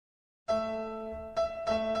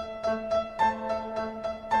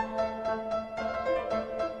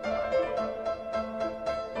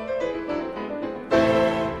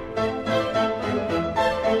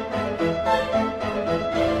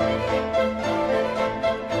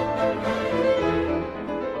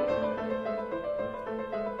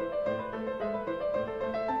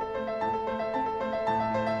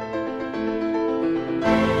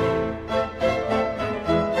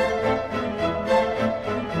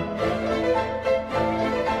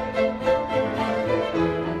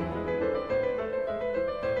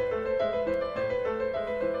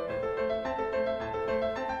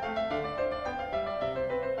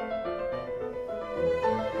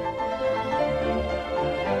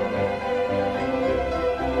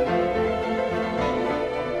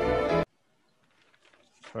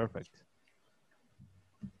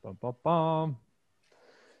bum, bum.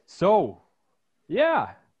 So,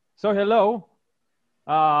 yeah. So, hello.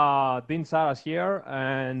 Dean Saras here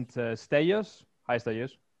and Stelios. Hi,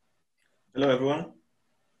 Stelios. Hello, everyone.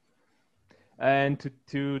 And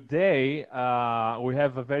today we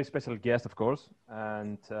have a very special guest, of course,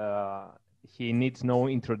 and he needs no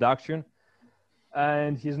introduction.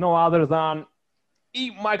 And he's no other than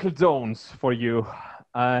E. Michael Jones for you.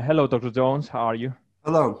 Hello, Dr. Jones. How are you?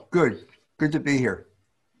 Hello. Good. Good to be here.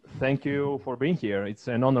 Thank you for being here. It's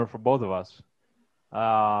an honor for both of us.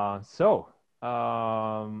 I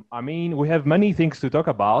mean, we have many things to talk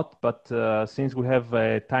about, but since we have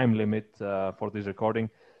a time limit for this recording,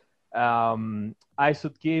 I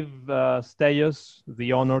should give Stelios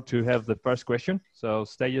the honor to have the first question. So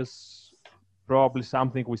Stelios, probably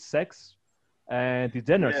something with sex and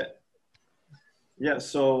degeneracy. Yeah,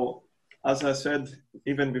 so as I said,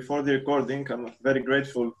 even before the recording, I'm very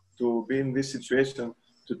grateful to be in this situation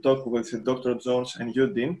to talk with Dr. Jones and you,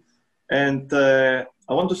 Dean. And I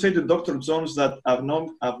want to say to Dr. Jones that I've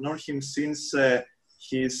known him since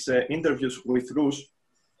his interviews with Rus,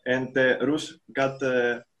 and Rus got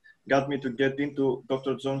me to get into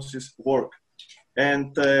Dr. Jones's work.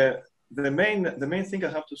 And the main thing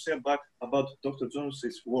I have to say about Dr.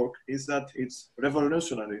 Jones's work is that it's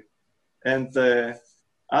revolutionary. And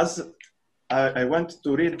as I went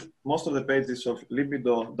to read most of the pages of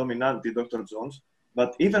Libido Dominandi, Dr. Jones,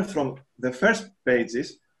 but even from the first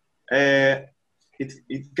pages, it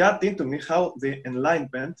got into me how the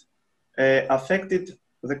Enlightenment affected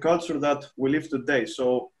the culture that we live today.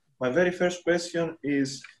 So my very first question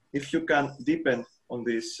is if you can deepen on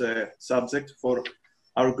this subject for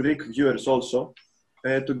our Greek viewers also,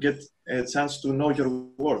 to get a chance to know your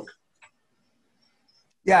work.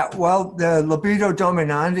 Yeah, well, the Libido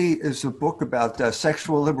Dominandi is a book about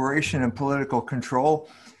sexual liberation and political control,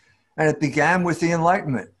 and it began with the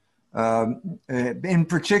Enlightenment. In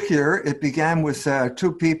particular, it began with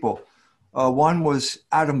two people. One was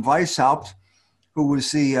Adam Weishaupt, who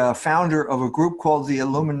was the founder of a group called the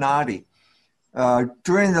Illuminati.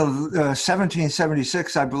 During the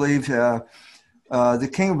 1776, I believe, the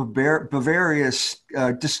King of Bavaria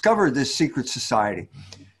discovered this secret society.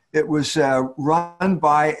 It was run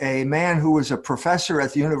by a man who was a professor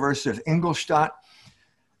at the University of Ingolstadt,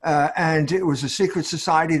 and it was a secret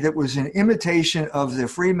society that was an imitation of the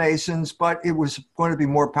Freemasons, but it was going to be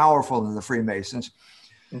more powerful than the Freemasons,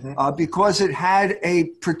 because it had a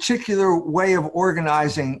particular way of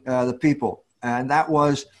organizing the people, and that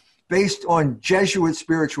was based on Jesuit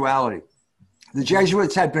spirituality. The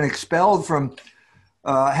Jesuits had been expelled from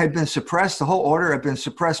had been suppressed, the whole order had been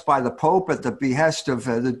suppressed by the Pope at the behest of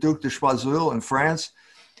the Duc de Choiseul in France.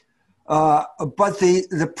 But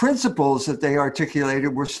the principles that they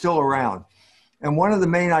articulated were still around. And one of the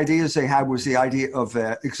main ideas they had was the idea of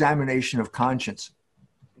examination of conscience,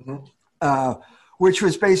 which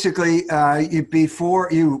was basically before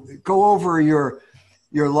you go over your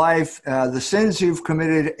life, the sins you've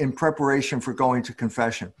committed in preparation for going to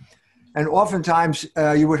confession. And oftentimes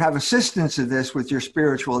you would have assistance of this with your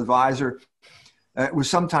spiritual advisor. It was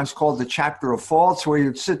sometimes called the chapter of faults, where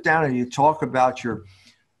you'd sit down and you'd talk about your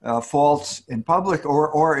faults in public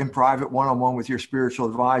or in private, one-on-one with your spiritual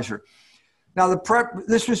advisor. Now,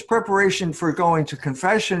 this was preparation for going to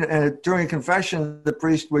confession, and during confession, the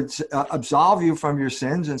priest would absolve you from your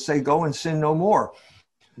sins and say, go and sin no more.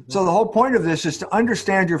 So the whole point of this is to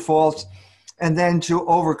understand your faults and then to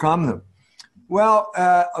overcome them. Well,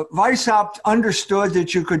 Weishaupt understood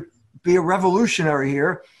that you could be a revolutionary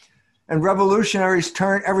here, and revolutionaries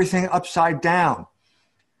turn everything upside down.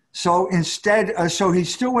 So instead, so he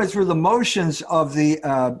still went through the motions of the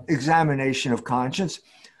examination of conscience,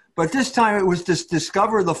 but this time it was to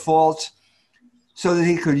discover the faults so that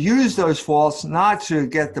he could use those faults not to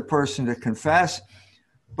get the person to confess,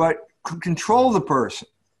 but control the person.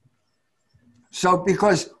 So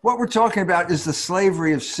because what we're talking about is the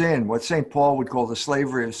slavery of sin, what St. Paul would call the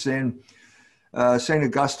slavery of sin. St.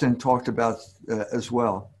 Augustine talked about as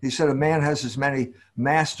well. He said a man has as many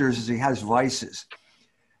masters as he has vices.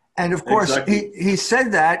 And of course, he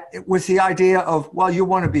said that with the idea of, well, you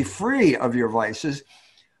want to be free of your vices.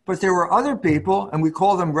 But there were other people, and we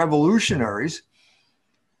call them revolutionaries,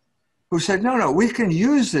 who said, no, we can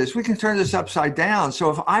use this. We can turn this upside down. So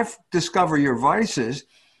if I discover your vices,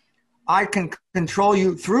 I can control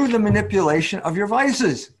you through the manipulation of your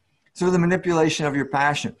vices, through the manipulation of your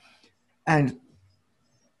passion. And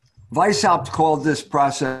Weishaupt called this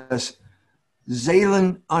process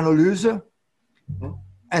Seelenanalyse.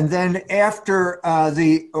 And then after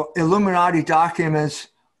the Illuminati documents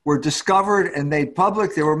were discovered and made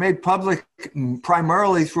public. They were made public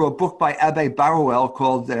primarily through a book by Abbe Baruel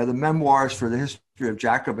called The Memoirs for the History of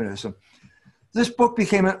Jacobinism. This book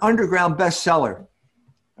became an underground bestseller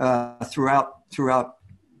throughout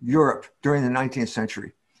Europe during the 19th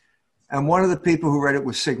century. And one of the people who read it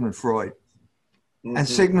was Sigmund Freud. Mm-hmm. And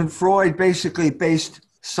Sigmund Freud basically based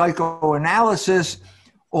psychoanalysis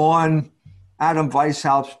on Adam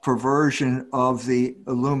Weishaupt's perversion of the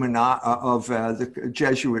the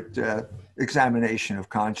Jesuit examination of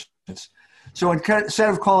conscience. So instead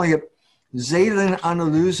of calling it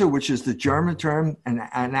Seelenanalyse, which is the German term, an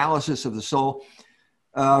analysis of the soul,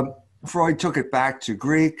 Freud took it back to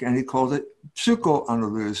Greek and he called it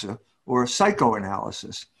Psychoanalyse, or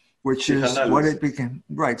psychoanalysis, which is what it became.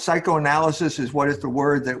 Right, psychoanalysis is what is the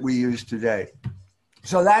word that we use today.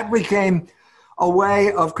 So that became a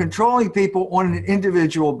way of controlling people on an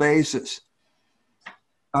individual basis.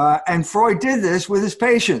 And Freud did this with his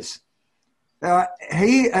patients.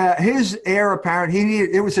 His heir apparent,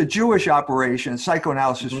 it was a Jewish operation.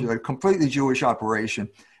 Psychoanalysis was a completely Jewish operation,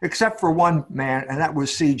 except for one man, and that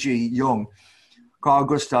was C.G. Jung, Carl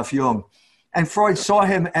Gustav Jung. And Freud saw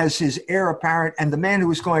him as his heir apparent and the man who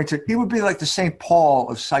was he would be like the St. Paul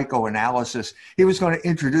of psychoanalysis. He was going to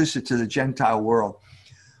introduce it to the Gentile world.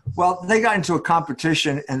 Well, they got into a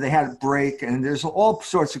competition and they had a break, and there's all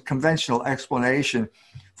sorts of conventional explanation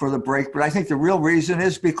for the break. But I think the real reason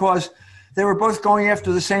is because they were both going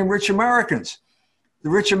after the same rich Americans. The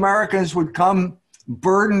rich Americans would come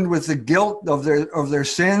burdened with the guilt of their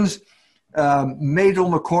sins. Madel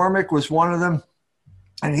McCormick was one of them,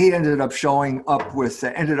 and he ended up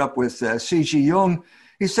with C.G. Jung.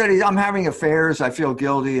 He said, I'm having affairs, I feel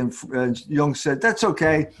guilty. And Jung said, that's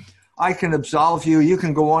okay. I can absolve you. You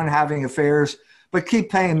can go on having affairs, but keep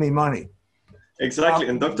paying me money. Exactly.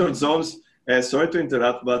 And Dr. Jones, sorry to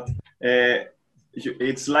interrupt, but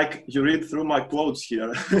it's like you read through my quotes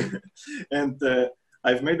here. And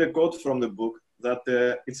I've made a quote from the book that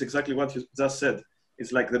it's exactly what you just said.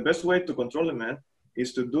 It's like the best way to control a man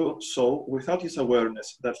is to do so without his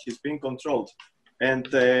awareness that he's being controlled. And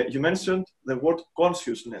you mentioned the word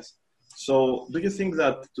consciousness. So do you think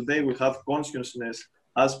that today we have consciousness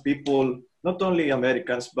as people, not only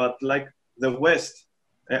Americans, but like the West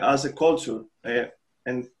as a culture,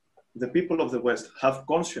 and the people of the West have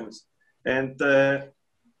conscience? And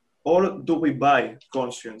or do we buy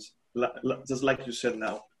conscience, just like you said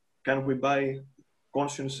now? Can we buy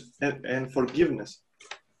conscience and forgiveness?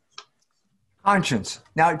 Conscience.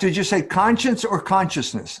 Now, did you say conscience or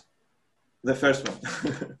consciousness? The first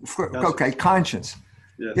one. Okay, conscience.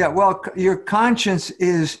 Yes. Yeah, well, your conscience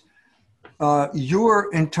is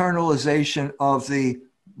your internalization of the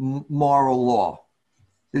moral law.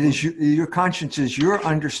 It is your conscience is your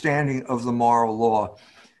understanding of the moral law.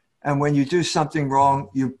 And when you do something wrong,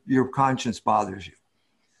 your conscience bothers you.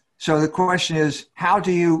 So the question is, how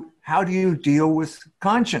do you deal with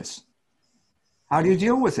conscience? How do you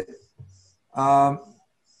deal with it?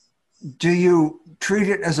 Do you treat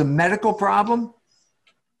it as a medical problem?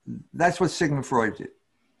 That's what Sigmund Freud did.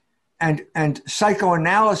 And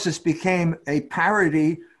psychoanalysis became a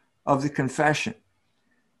parody of the confession.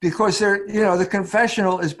 Because the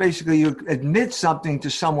confessional is basically you admit something to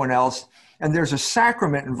someone else, and there's a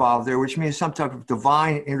sacrament involved there, which means some type of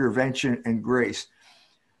divine intervention and grace.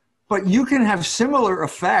 But you can have similar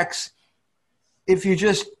effects if you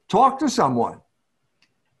just talk to someone.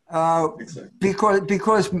 Exactly.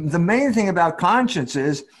 Because the main thing about conscience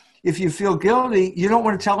is if you feel guilty, you don't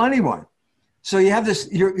want to tell anyone. So you have this,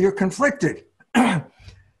 you're conflicted.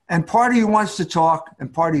 And part of you wants to talk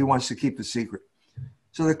and part of you wants to keep a secret.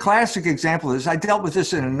 So the classic example is, I dealt with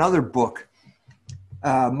this in another book,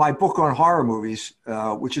 my book on horror movies,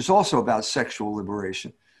 which is also about sexual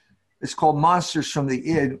liberation. It's called Monsters from the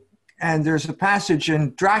Id. And there's a passage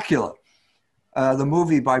in Dracula, the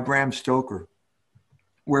movie by Bram Stoker,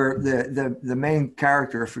 where the main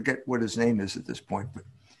character, I forget what his name is at this point, but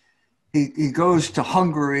he goes to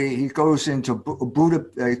Hungary, he goes into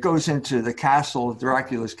he goes into the castle,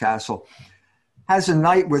 Dracula's castle, has a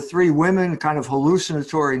night with 3 women, kind of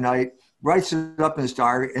hallucinatory night, writes it up in his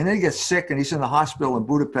diary, and then he gets sick and he's in the hospital in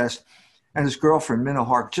Budapest, and his girlfriend, Minna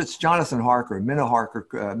Harker, just Jonathan Harker,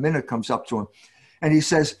 Minna comes up to him, and he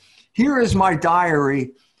says, "Here is my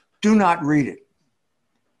diary, do not read it."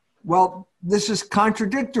 Well, this is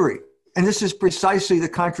contradictory. And this is precisely the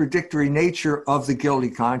contradictory nature of the guilty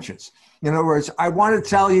conscience. In other words, I want to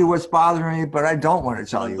tell you what's bothering me, but I don't want to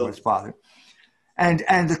tell you what's bothering me.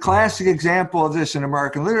 And the classic example of this in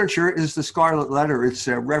American literature is the Scarlet Letter. It's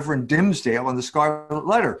Reverend Dimsdale in the Scarlet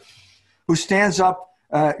Letter, who stands up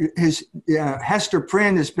Hester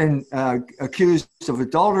Prynne has been accused of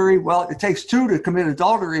adultery. Well, it takes two to commit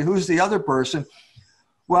adultery. Who's the other person?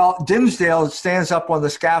 Well, Dimsdale stands up on the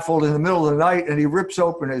scaffold in the middle of the night and he rips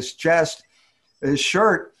open his chest, his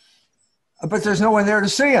shirt, but there's no one there to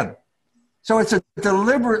see him. So it's a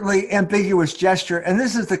deliberately ambiguous gesture. And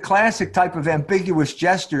this is the classic type of ambiguous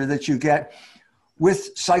gesture that you get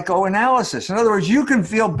with psychoanalysis. In other words, you can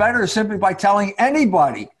feel better simply by telling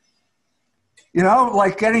anybody, you know,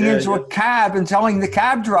 like getting into a cab and telling the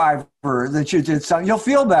cab driver that you did something. You'll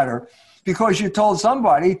feel better because you told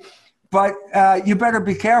somebody, but you better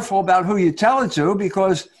be careful about who you tell it to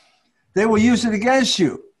because they will use it against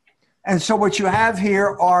you. And so what you have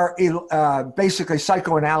here are basically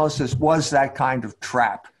psychoanalysis was that kind of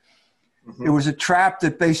trap. Mm-hmm. It was a trap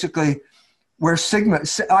that basically where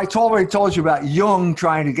I already told you about Jung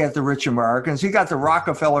trying to get the rich Americans. He got the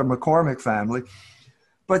Rockefeller-McCormick family.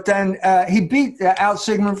 But then he beat out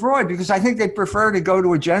Sigmund Freud because I think they prefer to go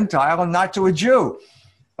to a Gentile and not to a Jew.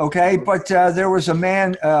 Okay, but there was a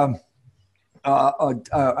man, an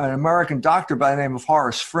American doctor by the name of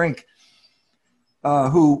Horace Frink,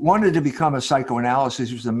 who wanted to become a psychoanalyst.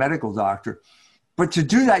 He was a medical doctor. But to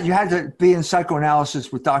do that, you had to be in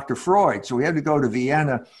psychoanalysis with Dr. Freud. So he had to go to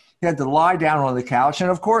Vienna. He had to lie down on the couch.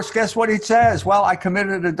 And of course, guess what he says? Well, I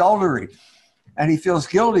committed adultery. And he feels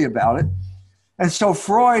guilty about it. And so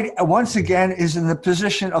Freud, once again, is in the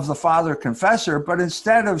position of the father confessor. But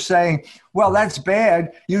instead of saying, well, that's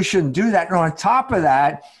bad, you shouldn't do that. And on top of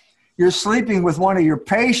that, you're sleeping with one of your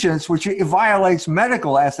patients, which violates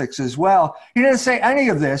medical ethics as well. He didn't say any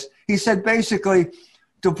of this. He said, basically,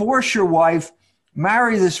 divorce your wife,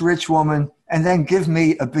 marry this rich woman, and then give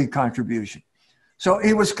me a big contribution. So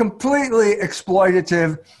it was completely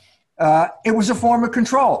exploitative. It was a form of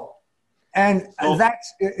control. And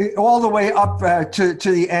that's all the way up to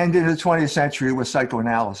the end in the 20th century with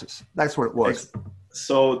psychoanalysis. That's what it was.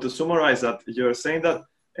 So to summarize that, you're saying that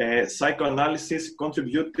psychoanalysis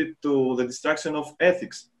contributed to the destruction of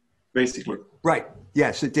ethics, basically. Right.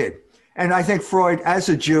 Yes, it did. And I think Freud, as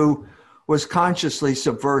a Jew, was consciously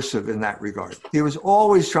subversive in that regard. He was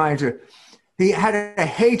always trying to, he had a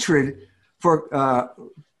hatred for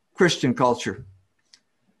Christian culture.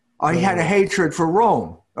 He had a hatred for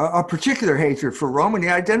Rome, a particular hatred for Rome, and he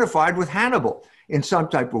identified with Hannibal in some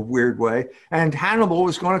type of weird way. And Hannibal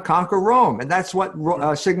was going to conquer Rome. And that's what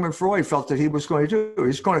Sigmund Freud felt that he was going to do. He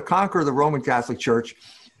was going to conquer the Roman Catholic Church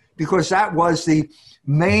because that was the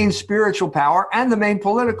main spiritual power and the main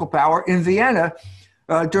political power in Vienna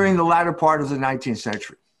during the latter part of the 19th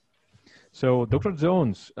century. So, Dr.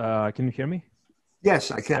 Jones, can you hear me?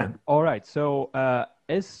 Yes, I can. All right. So,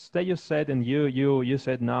 as Stelios said, and you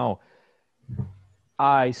said now,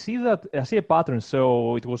 I see a pattern.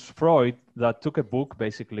 So it was Freud that took a book,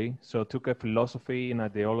 basically. So took a philosophy and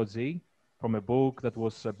ideology from a book that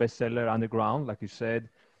was a bestseller underground, like you said.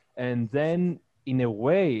 And then in a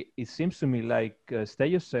way, it seems to me like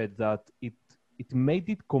Stelios said that it made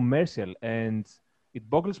it commercial. And it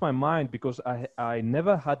boggles my mind because I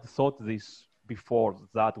never had thought this before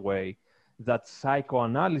that way, that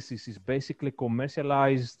psychoanalysis is basically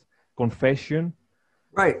commercialized confession.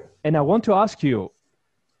 Right. And I want to ask you,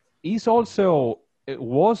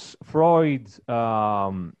 was Freud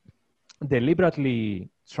deliberately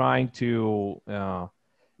trying to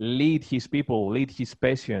lead his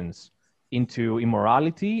patients into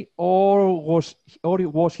immorality, or was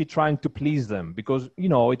he trying to please them? Because, you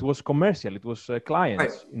know, it was commercial, it was clients,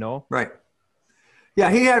 right. You know? Right. Yeah,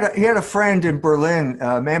 he had a friend in Berlin,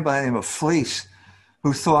 a man by the name of Fliess,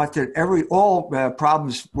 who thought that all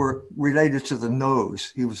problems were related to the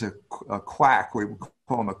nose. He was a quack. We would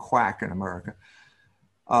call him a quack in America.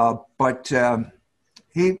 But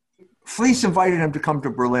Fliess invited him to come to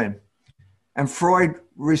Berlin. And Freud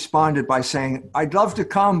responded by saying, I'd love to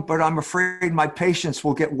come, but I'm afraid my patients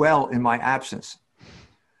will get well in my absence.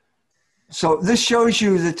 So this shows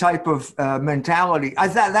you the type of mentality.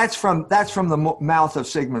 That's from the mouth of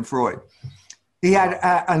Sigmund Freud. He had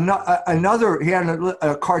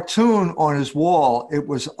a cartoon on his wall. It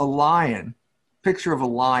was a lion, picture of a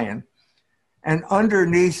lion. And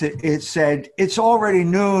underneath it, it said, it's already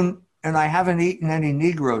noon and I haven't eaten any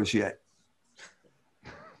Negroes yet.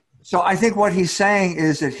 So I think what he's saying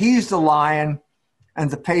is that he's the lion and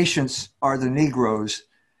the patients are the Negroes.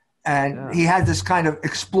 And he had this kind of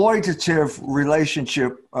exploitative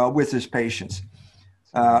relationship with his patients.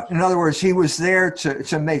 In other words, he was there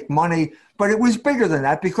to make money, but it was bigger than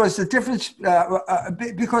that because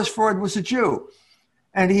because Freud was a Jew.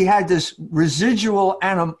 And he had this residual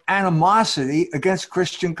animosity against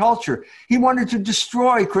Christian culture. He wanted to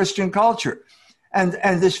destroy Christian culture.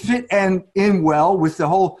 And this fit in well with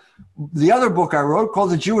the other book I wrote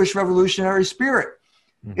called The Jewish Revolutionary Spirit.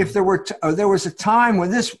 Mm-hmm. If there was a time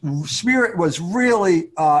when this spirit was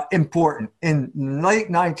really important in late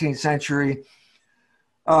 19th century,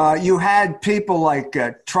 you had people like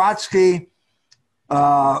Trotsky.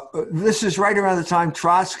 This is right around the time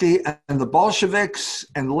Trotsky and the Bolsheviks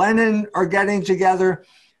and Lenin are getting together.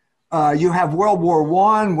 You have World War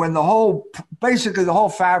I, when basically the whole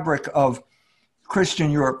fabric of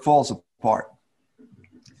Christian Europe falls apart.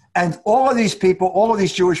 And all of these people, all of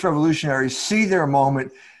these Jewish revolutionaries see their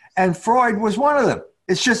moment, and Freud was one of them.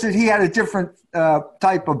 It's just that he had a different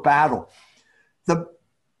type of battle. The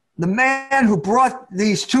man who brought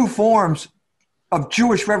these two forms of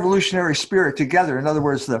Jewish revolutionary spirit together, in other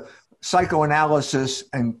words, the psychoanalysis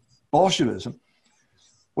and Bolshevism,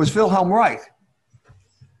 was Wilhelm Reich.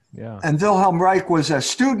 Yeah. And Wilhelm Reich was a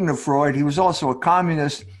student of Freud. He was also a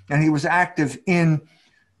communist, and he was active in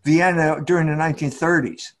Vienna during the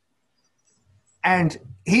 1930s. And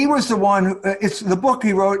he was the one, the book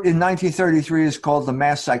he wrote in 1933 is called The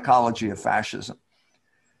Mass Psychology of Fascism.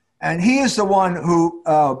 And he is the one who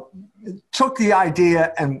took the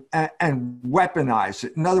idea and weaponized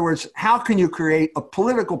it. In other words, how can you create a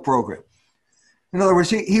political program? In other words,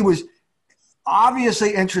 he was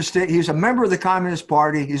obviously interested. He's a member of the Communist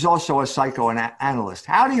Party. He's also a psychoanalyst.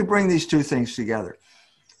 How do you bring these two things together?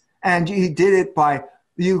 And he did it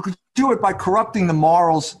you could do it by corrupting the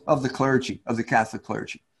morals of the clergy, of the Catholic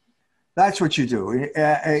clergy. That's what you do.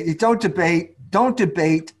 You don't debate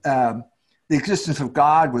the existence of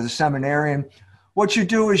God with a seminarian. What you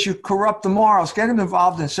do is you corrupt the morals, get them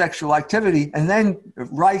involved in sexual activity. And then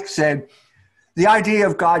Reich said, the idea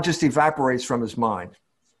of God just evaporates from his mind.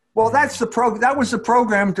 Well, that was the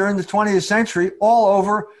program during the 20th century all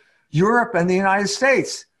over Europe and the United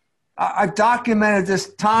States. I've documented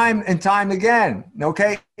this time and time again.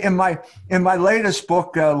 Okay, in my latest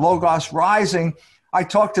book, Logos Rising, I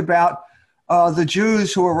talked about the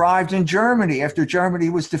Jews who arrived in Germany after Germany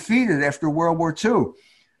was defeated after World War II.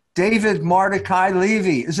 David Mordecai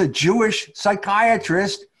Levy is a Jewish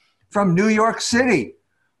psychiatrist from New York City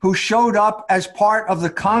who showed up as part of the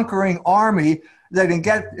conquering army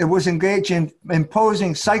that was engaged in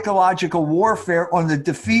imposing psychological warfare on the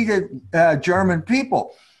defeated German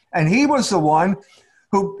people. And he was the one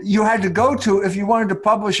who you had to go to if you wanted to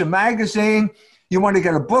publish a magazine, you wanted to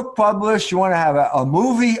get a book published, you want to have a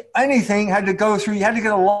movie, anything had to go through. You had to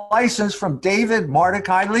get a license from David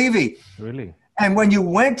Mordecai Levy. Really? And when you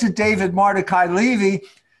went to David Mordecai Levy,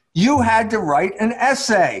 you had to write an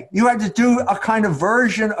essay. You had to do a kind of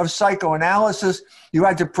version of psychoanalysis. You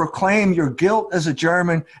had to proclaim your guilt as a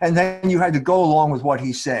German, and then you had to go along with what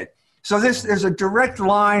he said. So there's a direct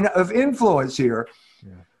line of influence here.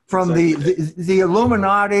 From the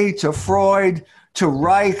Illuminati to Freud to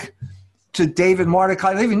Reich to David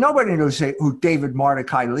Mordecai Levy. Nobody knows who David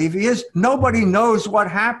Mordecai Levy is. Nobody knows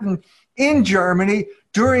what happened in Germany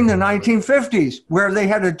during the 1950s, where they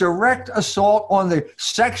had a direct assault on the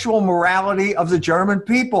sexual morality of the German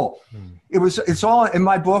people. It's all in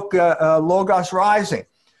my book, Logos Rising.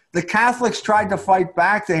 The Catholics tried to fight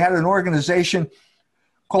back. They had an organization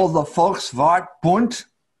called the Volkswartbund,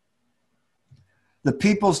 the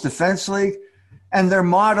People's Defense League, and their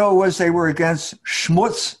motto was they were against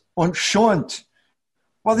Schmutz und Schund.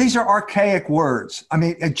 Well, these are archaic words. I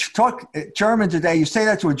mean, talk German today, you say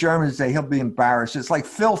that to a German today, he'll be embarrassed. It's like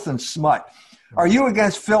filth and smut. Are you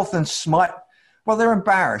against filth and smut? Well, they're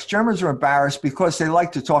embarrassed. Germans are embarrassed because they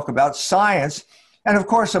like to talk about science. And of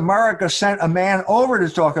course, America sent a man over to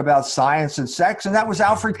talk about science and sex, and that was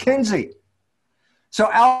Alfred Kinsey. So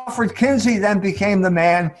Alfred Kinsey then became the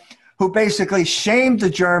man who basically shamed the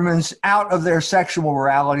Germans out of their sexual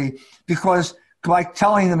morality because by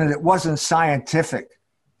telling them that it wasn't scientific.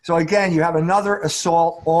 So again, you have another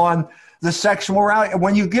assault on the sexual morality.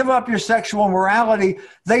 When you give up your sexual morality,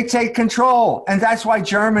 they take control. And that's why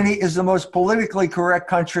Germany is the most politically correct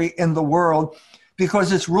country in the world,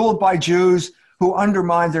 because it's ruled by Jews who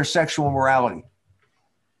undermine their sexual morality.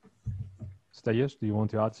 Stelios, do you want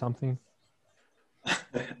to add something?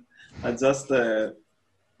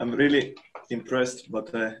 I'm really impressed by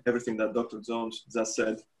everything that Dr. Jones just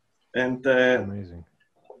said. And amazing.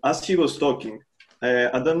 As he was talking,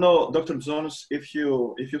 I don't know, Dr. Jones, if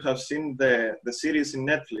you have seen the series in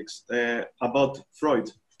Netflix about Freud.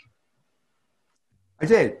 I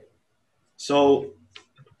did. So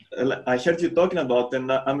I heard you talking about,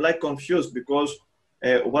 and I'm like confused because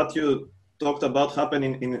what you talked about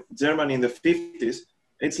happening in Germany in the 50s,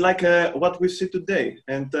 it's like what we see today.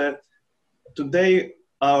 And today,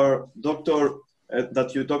 our Dr.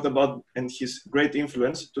 that you talked about and his great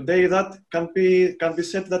influence. Today, that can be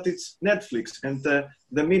said that it's Netflix and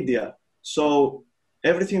the media. So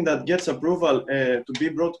everything that gets approval to be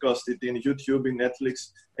broadcasted in YouTube, in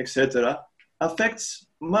Netflix, etc., affects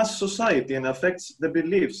mass society and affects the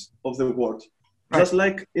beliefs of the world, just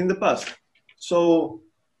like in the past. So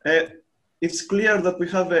it's clear that we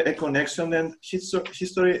have a connection, and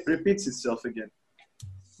history repeats itself again.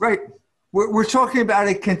 Right. We're talking about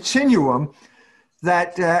a continuum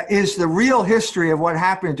that is the real history of what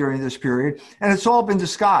happened during this period, and it's all been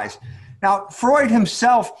disguised. Now, Freud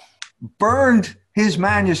himself burned his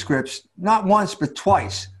manuscripts not once but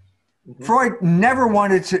twice. Mm-hmm. Freud never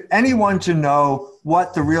wanted anyone to know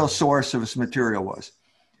what the real source of his material was.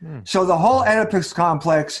 So the whole Oedipus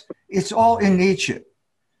complex, it's all in Nietzsche.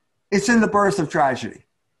 It's in The Birth of Tragedy.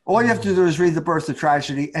 All you have to do is read The Birth of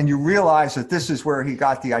Tragedy, and you realize that this is where he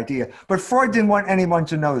got the idea. But Freud didn't want anyone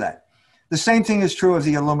to know that. The same thing is true of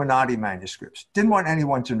the Illuminati manuscripts. Didn't want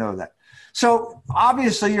anyone to know that. So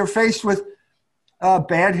obviously you're faced with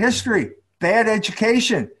bad history, bad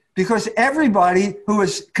education, because everybody who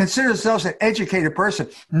considers themselves an educated person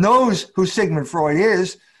knows who Sigmund Freud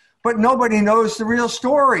is, but nobody knows the real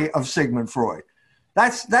story of Sigmund Freud.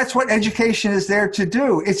 That's what education is there to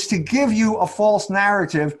do. It's to give you a false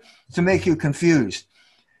narrative to make you confused.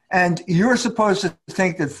 And you're supposed to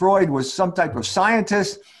think that Freud was some type of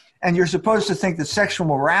scientist, and you're supposed to think that sexual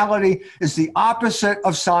morality is the opposite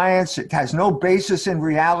of science. It has no basis in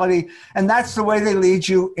reality. And that's the way they lead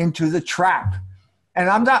you into the trap. And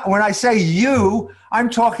when I say you, I'm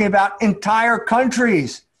talking about entire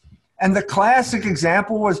countries. And the classic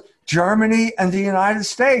example was Germany and the United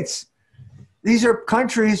States. These are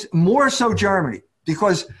countries, more so Germany,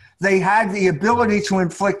 because they had the ability to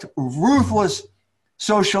inflict ruthless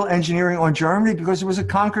social engineering on Germany because it was a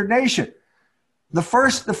conquered nation. The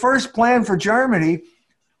first plan for Germany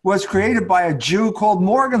was created by a Jew called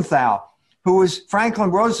Morgenthau, who was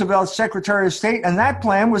Franklin Roosevelt's Secretary of State, and that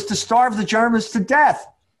plan was to starve the Germans to death.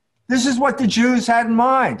 This is what the Jews had in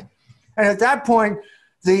mind. And at that point,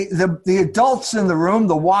 the adults in the room,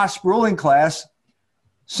 the WASP ruling class,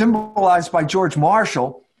 symbolized by George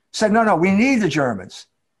Marshall, said, no, we need the Germans.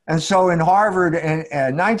 And so in Harvard, in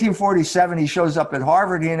 1947, he shows up at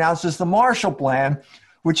Harvard, he announces the Marshall Plan,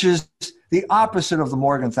 which is the opposite of the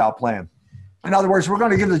Morgenthau Plan. In other words, we're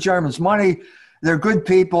going to give the Germans money, they're good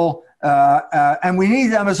people, and we need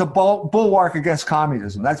them as a bulwark against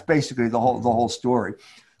communism. That's basically the whole story.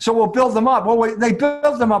 So we'll build them up. Well, they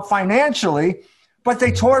built them up financially, but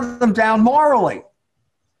they tore them down morally.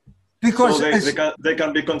 Because so they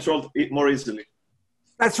can be controlled more easily.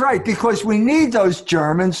 That's right, because we need those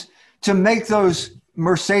Germans to make those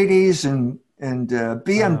Mercedes and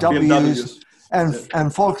BMWs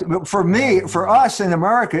and folks. For us in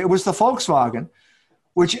America, it was the Volkswagen,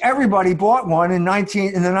 which everybody bought one in the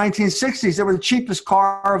 1960s. They were the cheapest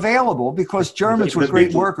car available because Germans were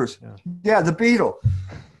great workers. Yeah, the Beetle.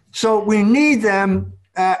 So we need them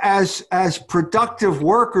as productive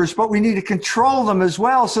workers, but we need to control them as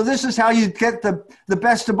well. So this is how you get the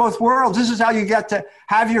best of both worlds. This is how you get to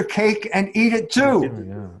have your cake and eat it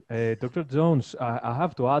too. Yeah. Dr. Jones, I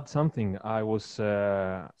have to add something. I was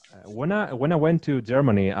when I went to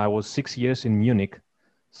Germany, I was 6 years in Munich.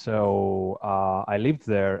 So I lived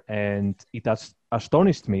there, and it has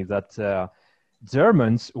astonished me that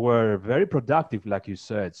Germans were very productive, like you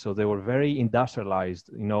said. So they were very industrialized,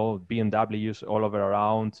 BMWs all over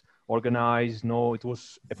around, organized. It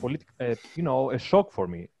was a shock for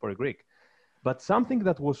me, for a Greek. But something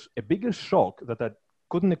that was a bigger shock that I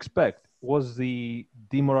couldn't expect was the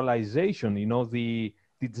demoralization, the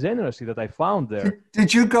degeneracy that I found there.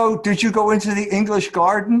 Did you go into the English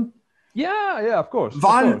Garden? Yeah, of course.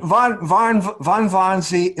 Wann waren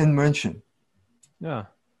Sie in München? Yeah.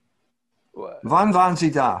 Wann waren Sie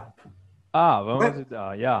da? Wann waren Sie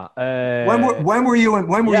da? Yeah. When were you in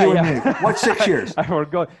Munich? What 6 years? I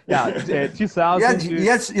forgot. Yeah, 2000.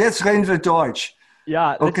 Jetzt reden wir Deutsch.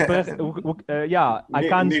 Yeah. Okay. I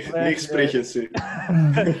can't. Nicht sprechen Sie.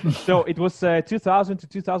 So it was 2000 to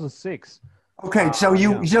 2006. Okay, so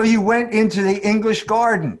you went into the English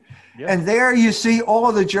Garden, and there you see all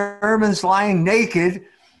of the Germans lying naked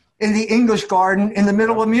in the English Garden in the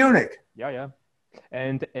middle of Munich. Yeah.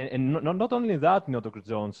 And not only that, Dr.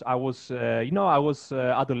 Jones, I was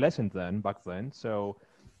adolescent back then. So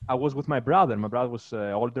I was with my brother. My brother was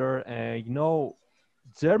older, and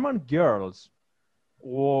German girls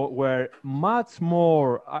were much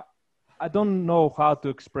more. I don't know how to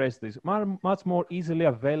express this. Much more easily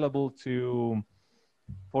available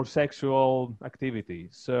for sexual activity.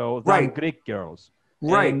 So than Greek girls.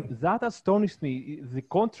 Right. And that astonished me. The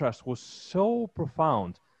contrast was so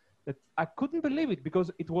profound that I couldn't believe it,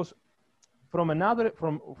 because it was from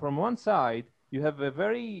one side, you have a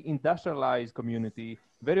very industrialized community,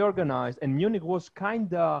 very organized, and Munich was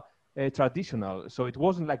kind of traditional. So it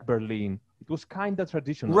wasn't like Berlin. It was kind of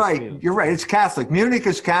traditional. Right. Still. You're right. It's Catholic. Munich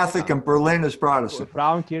is Catholic and Berlin is Protestant.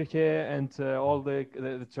 Frauenkirche and all the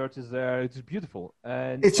churches there. It's beautiful.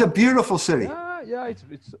 And it's a beautiful city. Yeah, it's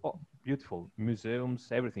beautiful. Museums,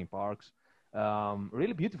 everything, parks.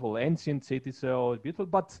 Really beautiful. Ancient city, so beautiful.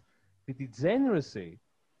 But the degeneracy,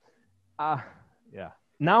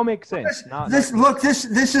 now makes sense.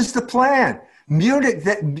 This is the plan. Munich,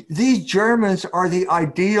 these Germans are the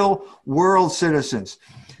ideal world citizens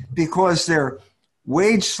because they're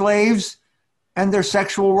wage slaves and they're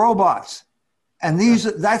sexual robots. And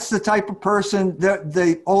that's the type of person that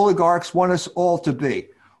the oligarchs want us all to be.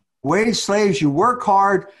 Wage slaves, you work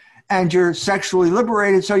hard and you're sexually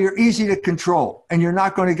liberated, so you're easy to control and you're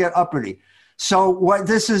not going to get uppity. So what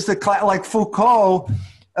this is like Foucault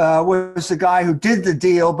was the guy who did the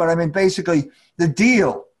deal, but I mean, basically the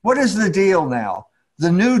deal. What is the deal now?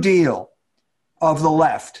 The New Deal of the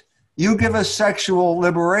left. You give us sexual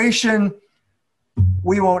liberation,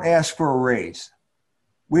 we won't ask for a raise.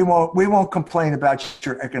 We won't complain about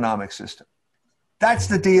your economic system. That's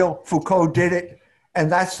the deal. Foucault did it,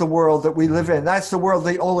 and that's the world that we live in. That's the world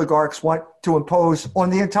the oligarchs want to impose on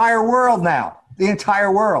the entire world now. The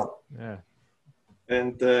entire world. Yeah.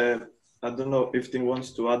 And I don't know if Tim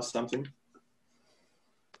wants to add something.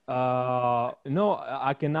 No,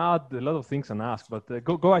 I can add a lot of things and ask, but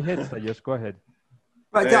go ahead, Stelios, go ahead.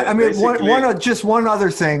 Right. I mean, just one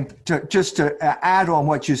other thing to add on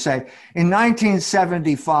what you say. In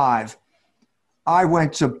 1975, I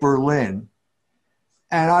went to Berlin,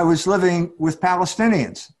 and I was living with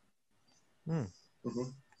Palestinians. Mm-hmm.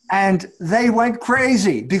 And they went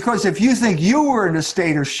crazy because if you think you were in a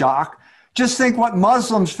state of shock, just think what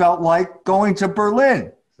Muslims felt like going to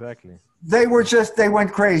Berlin. Exactly. They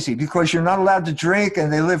went crazy because you're not allowed to drink,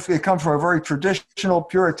 and they come from a very traditional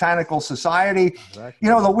puritanical society. Exactly. You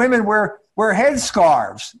know, the women wear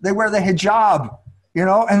headscarves. They wear the hijab, you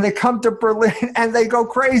know, and they come to Berlin and they go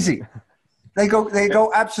crazy. They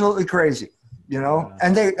go absolutely crazy, you know,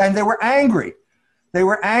 and they were angry. They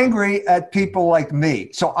were angry at people like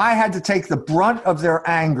me. So I had to take the brunt of their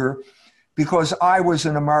anger because I was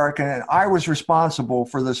an American and I was responsible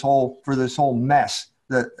for this whole mess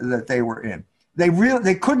that they were in.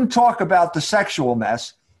 They couldn't talk about the sexual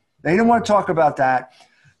mess. They didn't want to talk about that.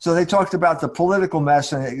 So they talked about the political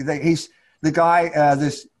mess. And the guy,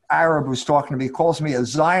 this Arab who's talking to me, calls me a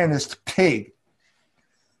Zionist pig.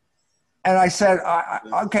 And I said,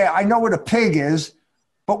 okay, I know what a pig is,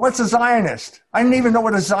 but what's a Zionist? I didn't even know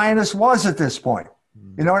what a Zionist was at this point.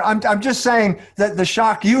 You know, I'm just saying that the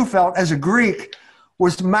shock you felt as a Greek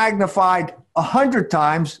was magnified 100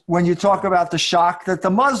 times when you talk about the shock that the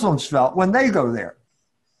Muslims felt when they go there.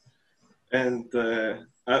 And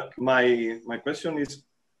my question is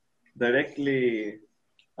directly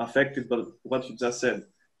affected by what you just said.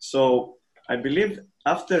 So I believe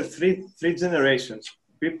after three generations,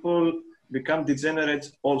 people become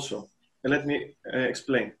degenerates also. And let me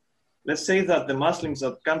explain. Let's say that the Muslims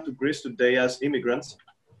that come to Greece today as immigrants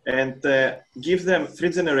and give them 3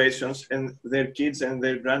 generations, and their kids and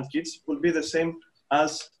their grandkids will be the same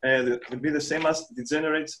as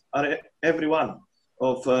degenerates are every one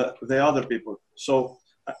of the other people. So,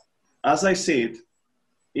 as I see it,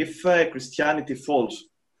 if Christianity falls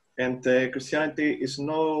and Christianity is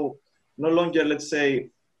no longer, let's say,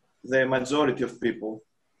 the majority of people,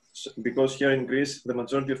 because here in Greece the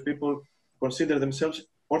majority of people consider themselves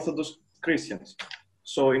Orthodox Christians.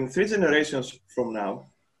 So, in 3 generations from now,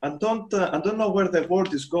 I don't know where the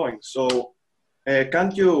world is going. So,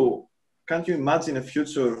 can't you imagine a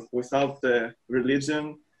future without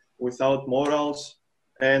religion, without morals,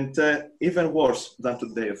 and even worse than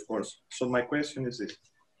today, of course? So, my question is this: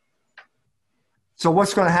 So,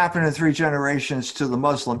 what's going to happen in 3 generations to the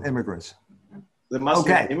Muslim immigrants? The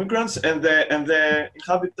Muslim immigrants and the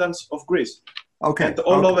inhabitants of Greece, and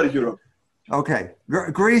all over Europe. Okay,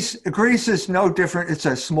 Greece is no different. It's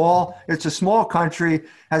a small country,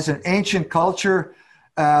 has an ancient culture,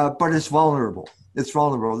 but it's vulnerable. It's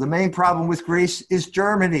vulnerable. The main problem with Greece is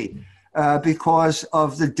Germany because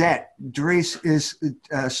of the debt. Greece is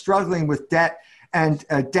struggling with debt, and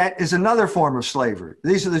debt is another form of slavery.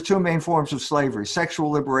 These are the 2 main forms of slavery: sexual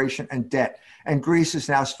liberation and debt. And Greece is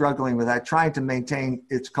now struggling with that, trying to maintain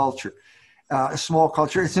its culture, a small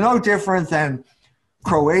culture. It's no different than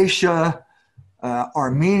Croatia,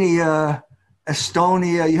 Armenia,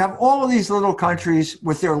 Estonia. You have all of these little countries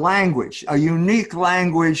with their language, a unique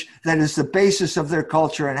language that is the basis of their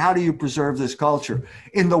culture. And how do you preserve this culture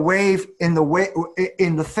in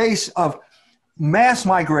the face of mass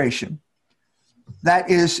migration that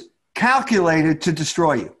is calculated to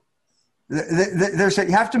destroy you?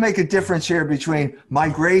 You have to make a difference here between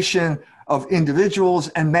migration of individuals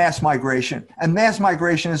and mass migration. And mass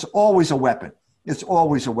migration is always a weapon. It's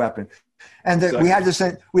always a weapon. And that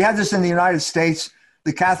exactly. we had this in the United States,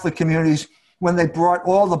 the Catholic communities, when they brought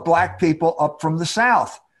all the black people up from the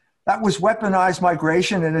South. That was weaponized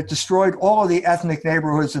migration, and it destroyed all of the ethnic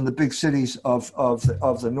neighborhoods in the big cities of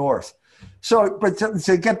the North. So, but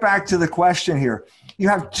to get back to the question here, you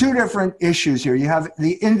have two different issues here. You have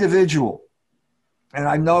the individual, and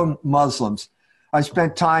I know Muslims. I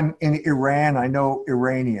spent time in Iran. I know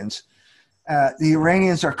Iranians. The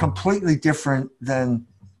Iranians are completely different than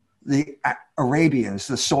the Arabians,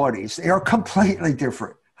 the Saudis. They are completely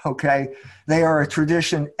different, okay? They are a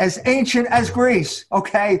tradition as ancient as Greece,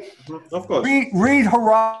 okay? Of course. Read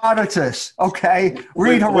Herodotus, okay?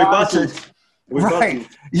 Read Herodotus. Right.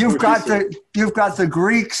 You've got the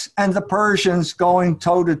Greeks and the Persians going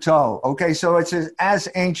toe to toe, okay? So it's as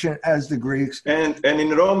ancient as the Greeks. And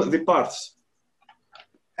in Rome, the Parths.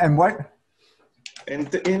 And what?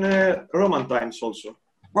 And in Roman times also.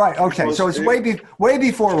 Right. Okay. So it's way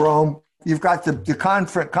before Rome. You've got the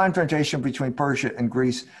confrontation between Persia and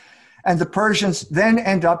Greece, and the Persians then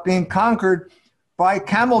end up being conquered by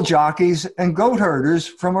camel jockeys and goat herders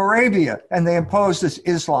from Arabia, and they impose this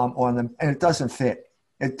Islam on them, and it doesn't fit.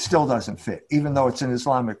 It still doesn't fit, even though it's an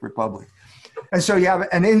Islamic republic. And so you have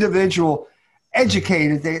an individual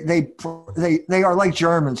educated. They are like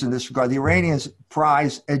Germans in this regard. The Iranians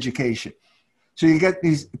prize education. So you get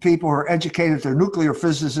these people who are educated, they're nuclear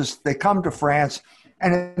physicists, they come to France,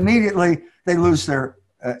 and immediately they lose their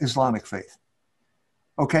Islamic faith.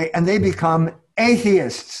 Okay, and they become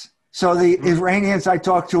atheists. So the Iranians I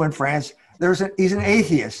talked to in France, he's an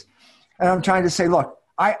atheist. And I'm trying to say, look,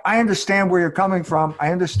 I understand where you're coming from.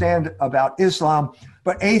 I understand about Islam,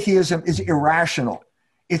 but atheism is irrational.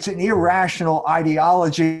 It's an irrational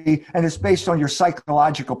ideology, and it's based on your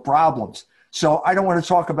psychological problems. So I don't want to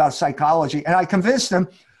talk about psychology. And I convinced him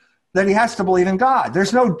that he has to believe in God.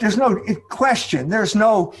 There's no question.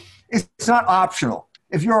 It's not optional.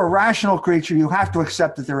 If you're a rational creature, you have to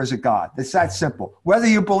accept that there is a God. It's that simple. Whether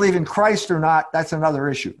you believe in Christ or not, that's another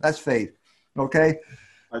issue. That's faith. Okay?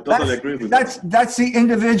 I totally agree with that. That's the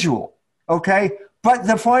individual. Okay? But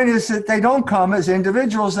the point is that they don't come as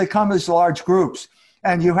individuals. They come as large groups.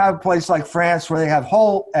 And you have a place like France where they have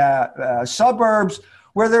whole suburbs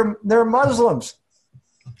where they're Muslims.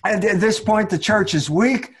 And at this point, the church is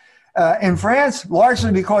weak in France,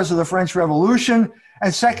 largely because of the French Revolution,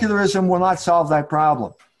 and secularism will not solve that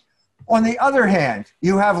problem. On the other hand,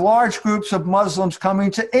 you have large groups of Muslims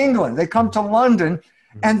coming to England. They come to London,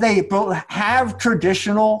 and they have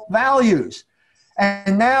traditional values.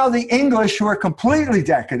 And now the English, who are completely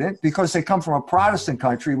decadent because they come from a Protestant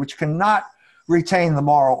country, which cannot retain the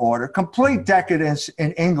moral order, complete decadence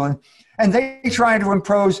in England, and they try to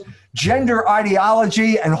impose gender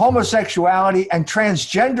ideology and homosexuality and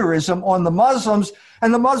transgenderism on the Muslims,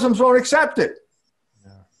 and the Muslims won't accept it.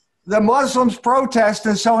 Yeah. The Muslims protest,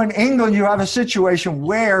 and so in England you have a situation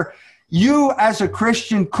where you as a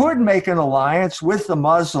Christian could make an alliance with the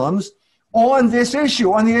Muslims on this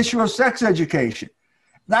issue, on the issue of sex education.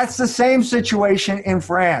 That's the same situation in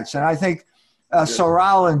France, and I think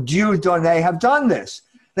Soral and Dieudonné have done this.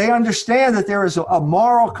 They understand that there is a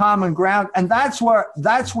moral common ground, and that's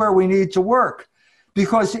where we need to work.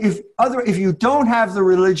 Because if you don't have the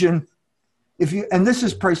religion, and this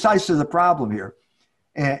is precisely the problem here,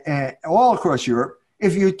 all across Europe,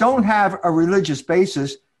 if you don't have a religious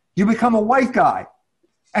basis, you become a white guy.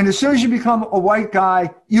 And as soon as you become a white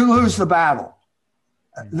guy, you lose the battle.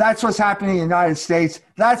 That's what's happening in the United States.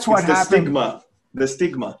 That's what happened. The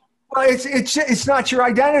stigma. Well, it's not your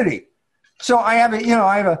identity. So I have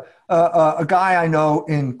a guy I know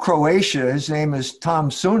in Croatia. His name is Tom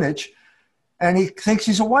Sunic, and he thinks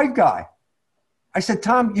he's a white guy. I said,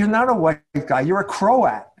 Tom, you're not a white guy. You're a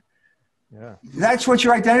Croat. Yeah. That's what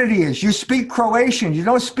your identity is. You speak Croatian. You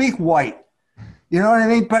don't speak white. You know what I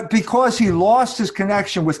mean? But because he lost his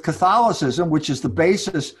connection with Catholicism, which is the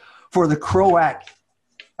basis for the Croat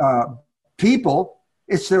people,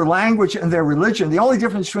 it's their language and their religion. The only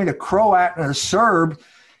difference between a Croat and a Serb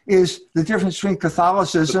is the difference between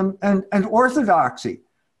Catholicism and Orthodoxy.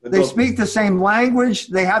 They speak the same language.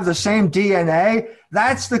 They have the same DNA.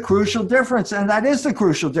 That's the crucial difference, and that is the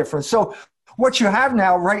crucial difference. So what you have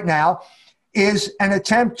right now is an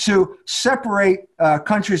attempt to separate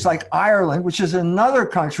countries like Ireland, which is another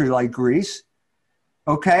country like Greece,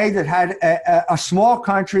 okay, that had a small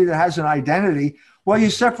country that has an identity. Well, you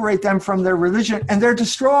separate them from their religion and they're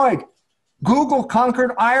destroyed. Google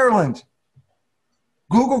conquered Ireland.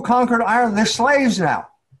 Google conquered Ireland. They're slaves now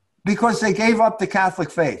because they gave up the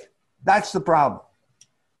Catholic faith. That's the problem.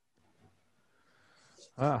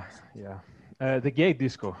 Yeah. The gay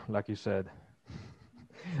disco, like you said.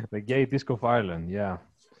 The gay disco of Ireland, yeah.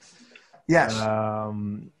 Yes.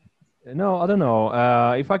 No, I don't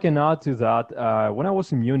know. If I can add to that, when I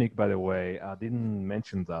was in Munich, by the way, I didn't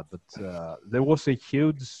mention that, but there was a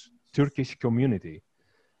huge Turkish community.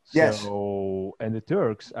 Yes. So, and the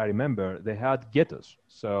Turks, I remember, they had ghettos.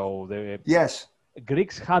 So the yes.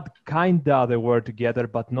 Greeks had kinda, they were together,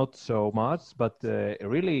 but not so much. But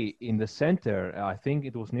really, in the center, I think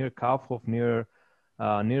it was near Kaufhof, near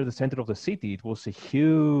the center of the city. It was a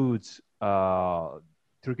huge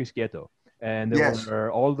Turkish ghetto. And there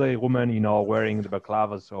were all the women, you know, wearing the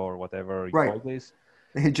baklavas or whatever you call this.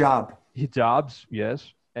 The hijab. Hijabs,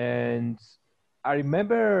 yes. And I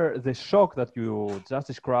remember the shock that you just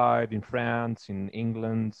described in France, in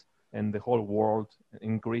England, and the whole world,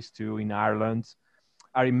 in Greece too, in Ireland.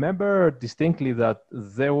 I remember distinctly that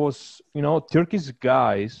there was, you know, Turkish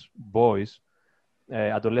guys, boys,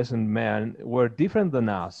 adolescent men, were different than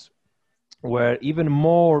us, were even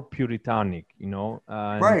more puritanic, you know.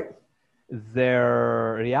 And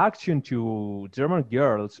their reaction to German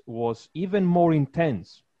girls was even more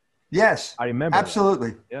intense. Yes, I remember.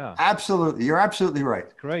 Absolutely. That. Yeah, absolutely. You're absolutely right.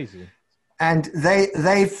 Crazy. And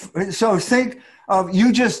so think of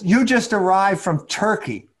you just arrived from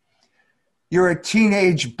Turkey. You're a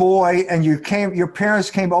teenage boy, and your parents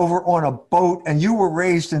came over on a boat, and you were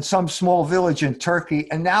raised in some small village in Turkey,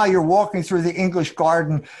 and now you're walking through the English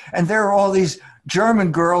garden, and there are all these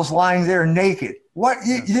German girls lying there naked.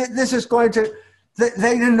 This is going to? They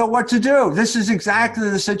didn't know what to do. This is exactly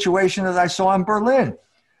the situation that I saw in Berlin.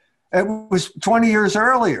 It was 20 years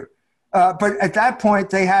earlier. But at that point,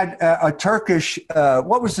 they had a Turkish,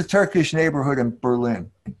 what was the Turkish neighborhood in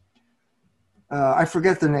Berlin? I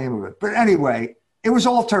forget the name of it. But anyway, it was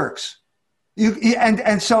all Turks.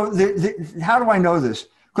 And so how do I know this?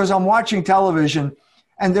 Because I'm watching television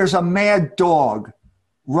and there's a mad dog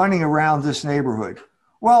running around this neighborhood.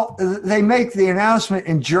 Well, they make the announcement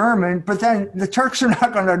in German, but then the Turks are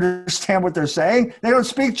not going to understand what they're saying. They don't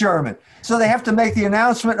speak German. So they have to make the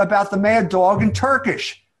announcement about the mad dog in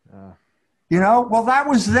Turkish. You know, well, that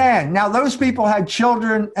was then. Now, those people had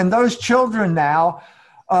children, and those children now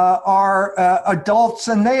are adults,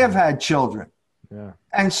 and they have had children. Yeah.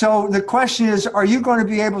 And so the question is, are you going to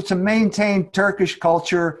be able to maintain Turkish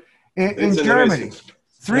culture in Germany?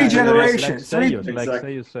 Three generations. Like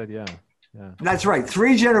you said, yeah. That's right.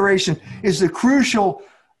 3 generations is the crucial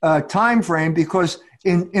time frame, because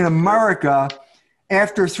in America,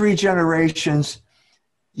 after 3 generations,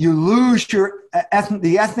 you lose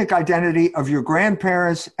the ethnic identity of your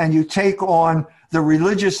grandparents, and you take on the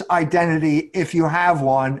religious identity, if you have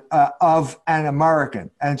one, of an American.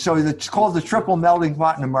 And so it's called the triple melting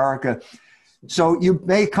pot in America. So you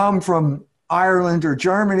may come from Ireland or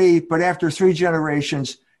Germany, but after 3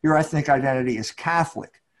 generations, your ethnic identity is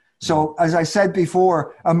Catholic. So as I said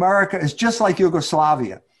before, America is just like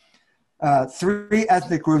Yugoslavia, 3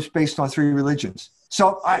 ethnic groups based on 3 religions.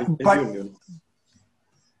 So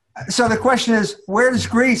So the question is, where does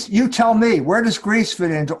Greece, you tell me, where does Greece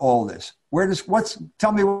fit into all this?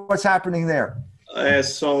 Tell me what's happening there.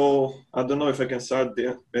 So I don't know if I can start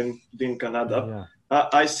there and then Canada. Yeah.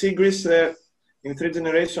 I see Greece in 3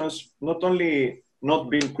 generations, not only not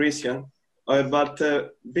being Christian, but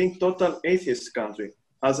being total atheist country,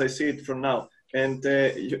 as I see it from now. And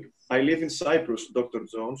I live in Cyprus, Dr.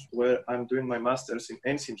 Jones, where I'm doing my master's in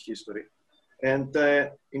ancient history. And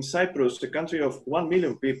in Cyprus, a country of 1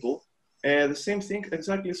 million people, the same thing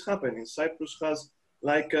exactly is happening. Cyprus has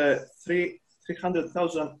like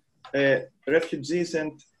 300,000 refugees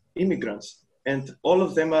and immigrants, and all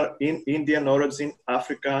of them are in Indian origin,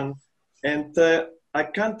 African. And I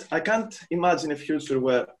can't imagine a future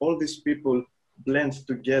where all these people blend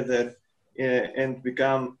together and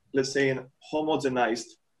become, let's say, homogenized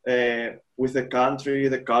with the country,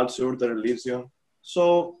 the culture, the religion.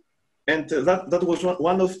 So. And that was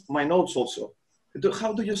one of my notes also.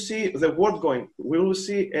 How do you see the world going? Will we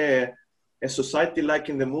see a society like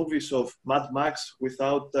in the movies of Mad Max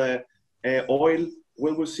without oil?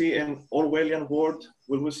 Will we see an Orwellian world?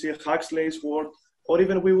 Will we see a Huxley's world? Or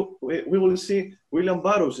even we will see William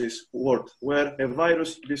Burroughs' world, where a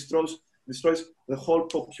virus destroys the whole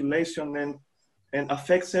population and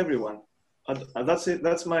affects everyone. that's it.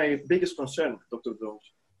 That's my biggest concern, Dr. Jones.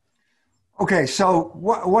 Okay, so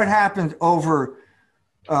what happened over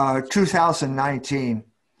 2019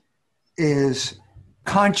 is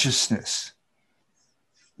consciousness.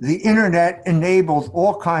 The internet enabled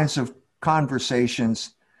all kinds of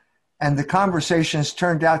conversations, and the conversations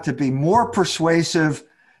turned out to be more persuasive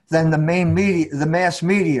than the mass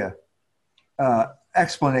media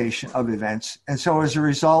explanation of events. And so as a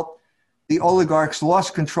result, the oligarchs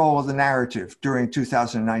lost control of the narrative during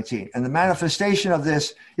 2019. And the manifestation of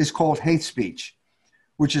this is called hate speech,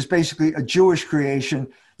 which is basically a Jewish creation.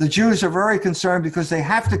 The Jews are very concerned because they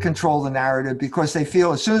have to control the narrative, because they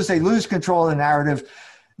feel as soon as they lose control of the narrative,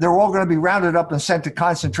 they're all going to be rounded up and sent to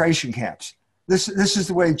concentration camps. This is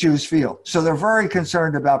the way Jews feel. So they're very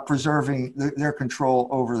concerned about preserving their control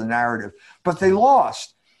over the narrative. But they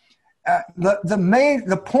lost.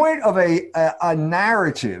 The point of a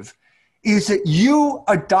narrative is that you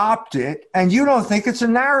adopt it and you don't think it's a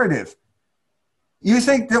narrative. You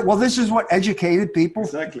think that, well, this is what educated people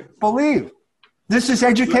believe. This is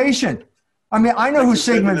education. I mean, I know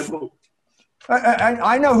who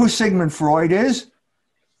I know who Sigmund Freud is.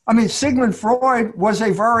 I mean, Sigmund Freud was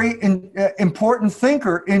a very important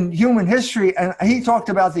thinker in human history, and he talked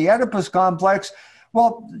about the Oedipus complex.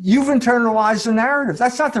 Well, you've internalized the narrative.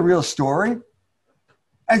 That's not the real story.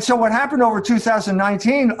 And so what happened over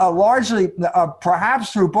 2019, largely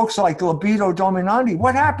perhaps through books like Libido Dominandi.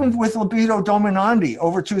 What happened with Libido Dominandi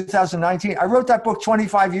over 2019? I wrote that book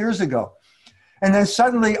 25 years ago. And then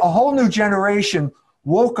suddenly a whole new generation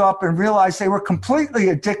woke up and realized they were completely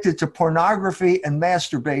addicted to pornography and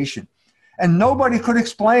masturbation. And nobody could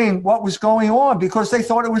explain what was going on because they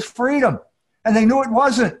thought it was freedom. And they knew it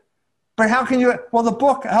wasn't. But how can you? Well, the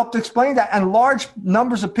book helped explain that. And large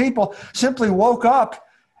numbers of people simply woke up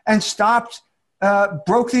and stopped,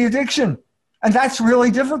 broke the addiction. And that's really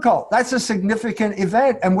difficult. That's a significant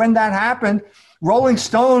event. And when that happened, Rolling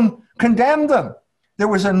Stone condemned them. There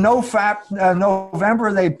was a NoFap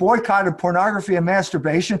November. They boycotted pornography and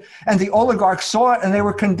masturbation, and the oligarchs saw it, and they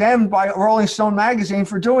were condemned by Rolling Stone magazine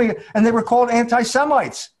for doing it, and they were called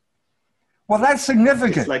anti-Semites. Well, that's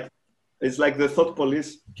significant. It's like the thought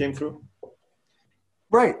police came through.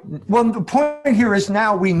 Right. Well, the point here is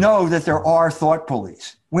now we know that there are thought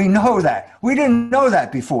police. We know that. We didn't know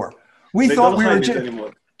that before. They thought we were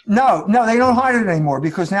anymore. No, they don't hide it anymore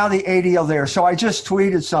because now the ADL there. So I just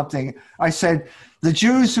tweeted something. I said, the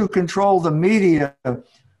Jews who control the media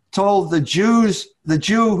told the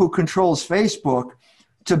Jew who controls Facebook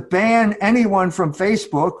to ban anyone from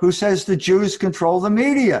Facebook who says the Jews control the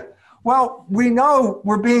media. Well, we know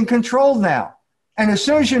we're being controlled now. And as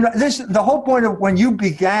soon as you know this, the whole point of when you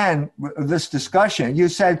began this discussion, you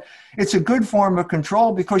said it's a good form of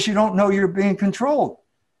control because you don't know you're being controlled.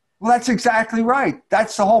 Well, that's exactly right.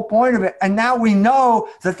 That's the whole point of it. And now we know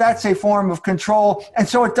that that's a form of control. And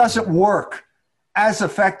so it doesn't work as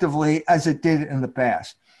effectively as it did in the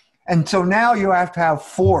past. And so now you have to have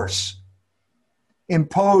force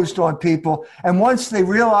imposed on people. And once they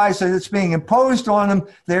realize that it's being imposed on them,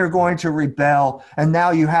 they're going to rebel. And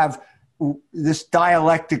now you have this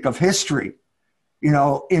dialectic of history,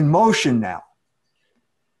 in motion now.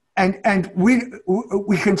 And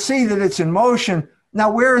we can see that it's in motion.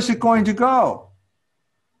 Now, where is it going to go?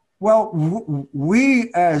 Well,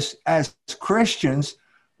 we as Christians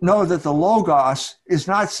know that the Logos is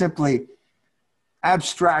not simply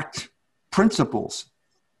abstract principles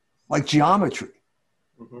like geometry.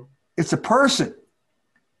 Mm-hmm. It's a person.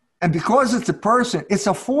 And because it's a person, it's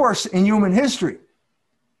a force in human history.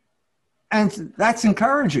 And that's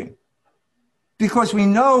encouraging because we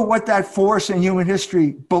know what that force in human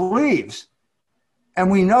history believes. And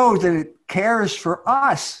we know that it cares for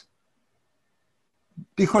us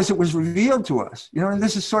because it was revealed to us. And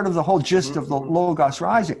this is sort of the whole gist of the Logos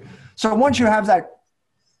rising. So once you have that,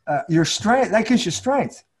 your strength, that gives you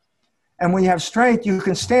strength. And when you have strength, you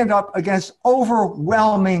can stand up against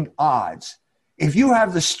overwhelming odds. If you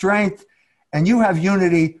have the strength and you have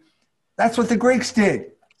unity, that's what the Greeks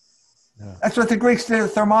did. Yeah. That's what the Greeks did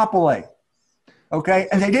at Thermopylae. Okay?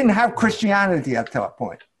 And they didn't have Christianity at that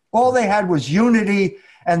point. All they had was unity,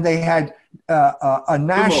 and they had a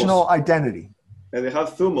national identity. And they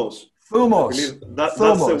have thumos. Thumos. That's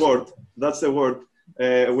the word. That's the word.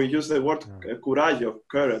 We use the word courageous,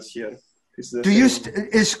 courage here. Is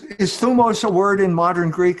thumos a word in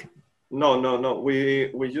modern Greek? No.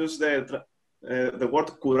 We use the word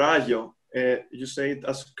coraggio. You say it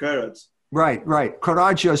as courage. Right.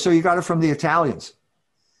 Coraggio. So you got it from the Italians.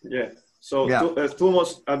 Yeah. So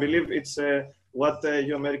thumos, I believe it's what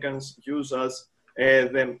you Americans use as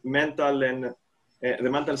the mental and the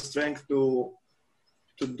mental strength to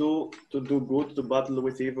to do good, to battle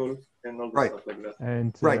with evil, and all the stuff like that.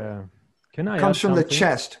 And can I comes add from something? the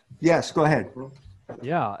chest. Yes, go ahead.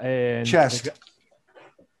 Yeah, and Chest.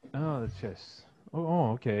 Oh, the chest.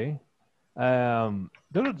 Oh, okay.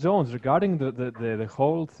 Dr. Jones, regarding the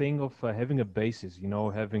whole thing of having a basis, you know,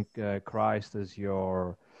 having Christ as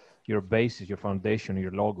your basis, your foundation,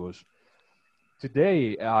 your logos.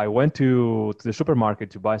 Today, I went to the supermarket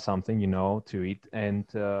to buy something, you know, to eat, and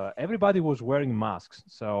everybody was wearing masks.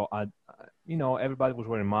 So everybody was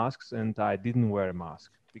wearing masks, and I didn't wear a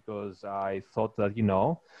mask because I thought that,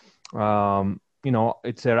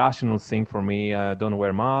 it's a rational thing for me. I don't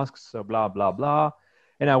wear masks, so blah blah blah.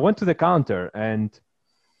 And I went to the counter, and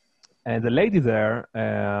the lady there,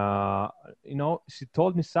 she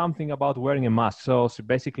told me something about wearing a mask. So she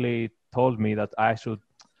basically told me that I should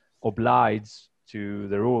oblige to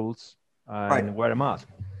the rules and wear a mask.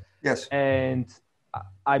 Yes. And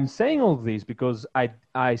I'm saying all this because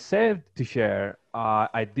I said to her,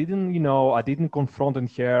 I didn't confront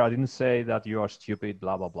her. I didn't say that you are stupid,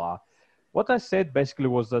 blah, blah, blah. What I said basically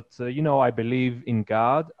was that, I believe in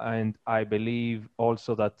God, and I believe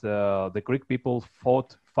also that the Greek people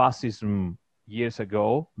fought fascism years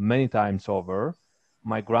ago, many times over.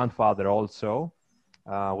 My grandfather also,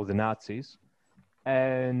 with the Nazis.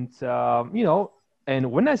 And,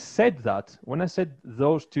 and when I said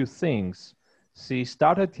those two things, she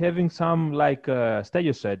started having some, like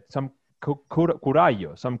Stelio said, some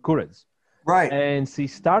coraggio, some courage. Right. And she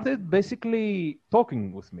started basically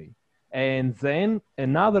talking with me. And then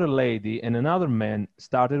another lady and another man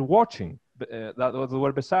started watching that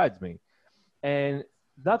were beside me. And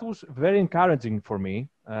that was very encouraging for me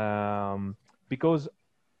because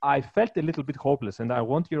I felt a little bit hopeless. And I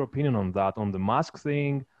want your opinion on that, on the mask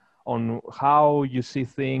thing, on how you see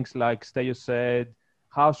things, like Stelio said,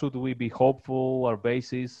 how should we be hopeful, our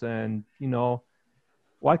basis, and,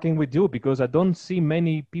 what can we do? Because I don't see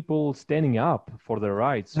many people standing up for their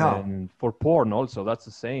rights. No. And for porn also, that's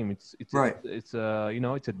the same. It's right. It's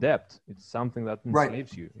a debt. It's something that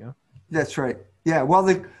enslaves you. Yeah. That's right. Yeah. Well,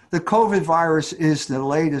 the COVID virus is the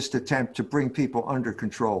latest attempt to bring people under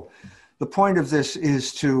control. The point of this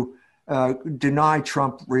is to deny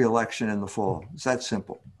Trump re-election in the fall. It's that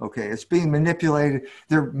simple. Okay. It's being manipulated.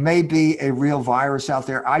 There may be a real virus out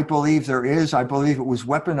there. I believe there is. I believe it was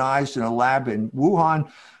weaponized in a lab in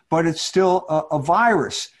Wuhan, but it's still a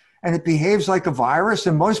virus, and it behaves like a virus.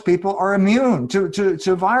 And most people are immune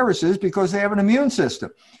to viruses because they have an immune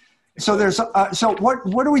system. So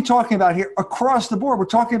what are we talking about here? Across the board, we're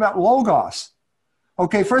talking about logos.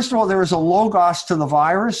 Okay. First of all, there is a logos to the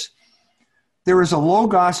virus. There is a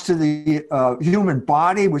logos to the human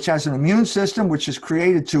body, which has an immune system, which is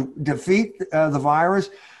created to defeat the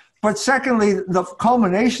virus. But secondly, the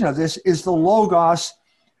culmination of this is the logos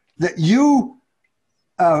that you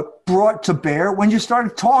brought to bear when you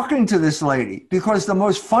started talking to this lady, because the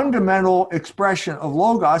most fundamental expression of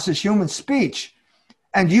logos is human speech,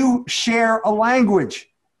 and you share a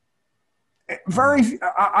language.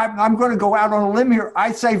 I'm going to go out on a limb here.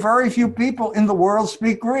 I'd say very few people in the world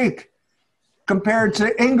speak Greek compared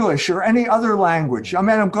to English or any other language. I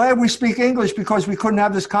mean, I'm glad we speak English because we couldn't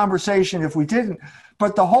have this conversation if we didn't.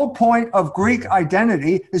 But the whole point of Greek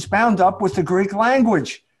identity is bound up with the Greek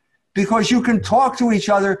language, because you can talk to each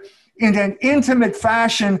other in an intimate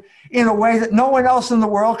fashion in a way that no one else in the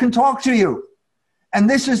world can talk to you. And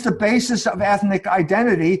this is the basis of ethnic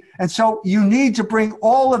identity. And so you need to bring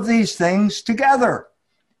all of these things together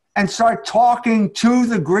and start talking to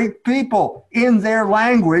the Greek people in their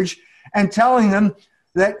language and telling them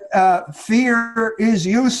that fear is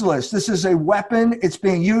useless. This is a weapon. It's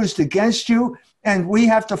being used against you. And we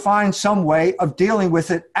have to find some way of dealing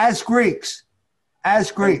with it as Greeks.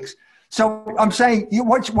 As Greeks. So I'm saying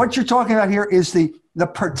what you're talking about here is the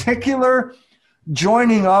particular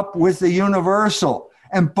joining up with the universal.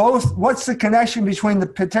 And both, what's the connection between the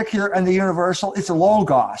particular and the universal? It's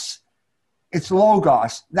logos. It's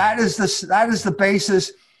logos. That is the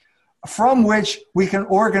basis from which we can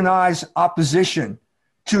organize opposition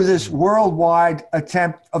to this worldwide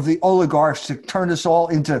attempt of the oligarchs to turn us all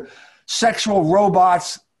into sexual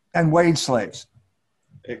robots and wage slaves.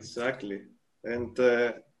 Exactly. And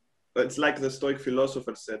it's like the Stoic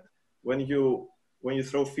philosopher said, when you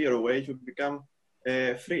throw fear away, you become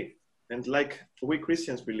free. And like we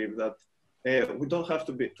Christians believe that we don't have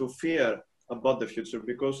to fear about the future,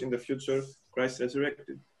 because in the future, Christ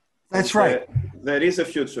resurrected. That's right. There is a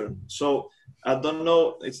future. So I don't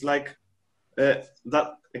know. It's like that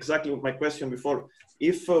exactly my question before.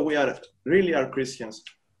 If we really are Christians,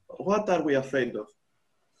 what are we afraid of?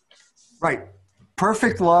 Right.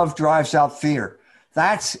 Perfect love drives out fear.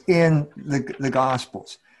 That's in the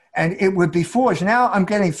Gospels. And it would be foolish. Now I'm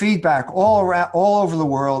getting feedback all over the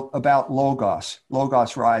world about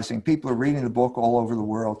Logos Rising. People are reading the book all over the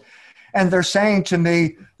world. And they're saying to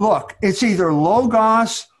me, look, it's either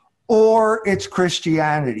Logos or it's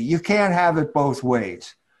Christianity. You can't have it both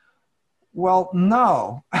ways. Well,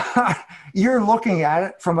 no. You're looking at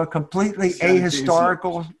it from a completely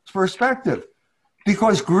ahistorical perspective,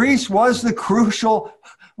 because Greece was the crucial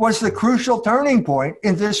turning point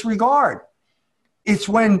in this regard. It's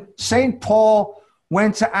when St. Paul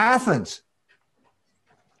went to Athens,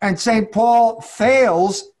 and St. Paul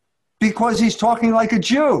fails because he's talking like a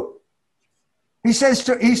Jew. He says,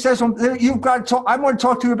 you've got to talk, I want to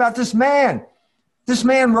talk to you about this man. This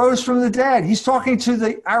man rose from the dead. He's talking to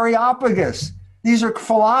the Areopagus. These are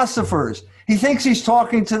philosophers. He thinks he's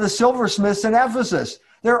talking to the silversmiths in Ephesus.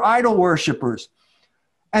 They're idol worshipers.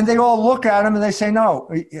 And they all look at him and they say, no,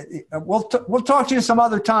 we'll talk to you some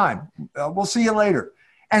other time. We'll see you later.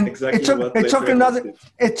 And exactly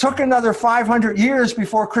it took another 500 years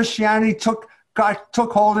before Christianity took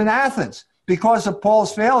hold in Athens because of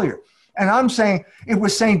Paul's failure. And I'm saying it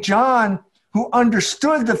was St. John who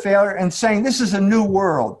understood the failure and saying, this is a new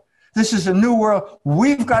world. This is a new world.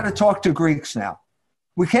 We've got to talk to Greeks now.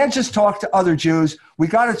 We can't just talk to other Jews. We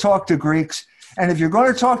got to talk to Greeks. And if you're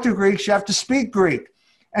going to talk to Greeks, you have to speak Greek.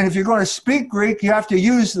 And if you're going to speak Greek, you have to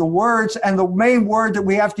use the words, and the main word that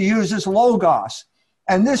we have to use is logos.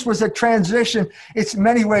 And this was a transition. It's in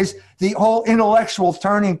many ways the whole intellectual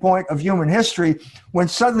turning point of human history, when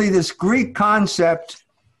suddenly this Greek concept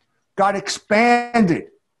got expanded.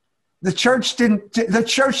 The church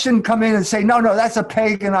didn't come in and say, no, that's a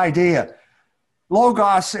pagan idea.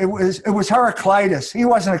 Logos, it was Heraclitus. He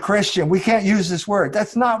wasn't a Christian. We can't use this word.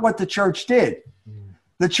 That's not what the church did.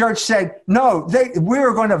 The church said, no, we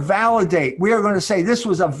are going to validate. We are going to say this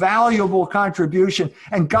was a valuable contribution,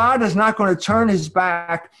 and God is not going to turn his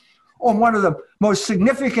back on one of the most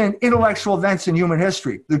significant intellectual events in human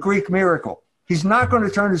history, the Greek miracle. He's not going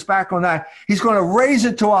to turn his back on that. He's going to raise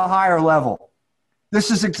it to a higher level.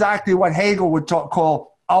 This is exactly what Hegel would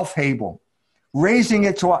call Aufhebung, raising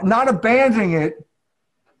it to, not abandoning it,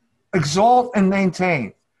 exalt and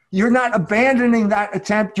maintain. You're not abandoning that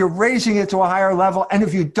attempt. You're raising it to a higher level. And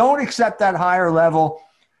if you don't accept that higher level,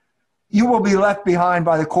 you will be left behind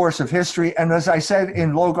by the course of history. And as I said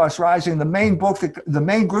in Logos Rising, the main group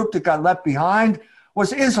that got left behind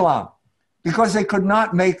was Islam, because they could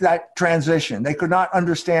not make that transition. They could not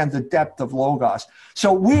understand the depth of Logos.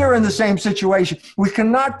 So we are in the same situation. We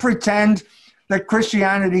cannot pretend that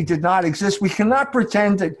Christianity did not exist. We cannot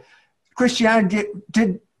pretend that Christianity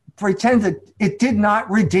pretend that it did not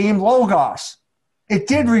redeem Logos. It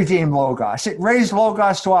did redeem Logos. It raised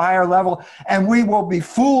Logos to a higher level, and we will be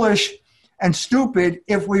foolish and stupid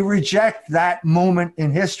if we reject that moment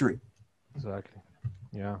in history. Exactly.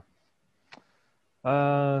 Yeah.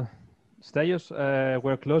 Stelios,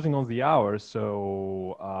 we're closing on the hour,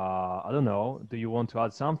 so I don't know. Do you want to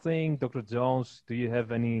add something? Dr. Jones, do you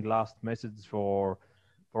have any last message for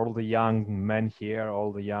all the young men here,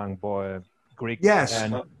 all the young Greeks? Yes.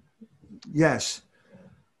 Yes.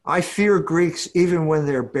 I fear Greeks even when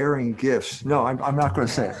they're bearing gifts. No, I'm not going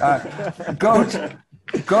to say it.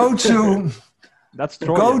 Go to. That's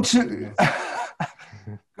Trojan.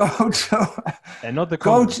 And not the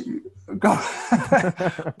go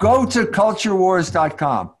to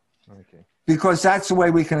culturewars.com. Okay. Because that's the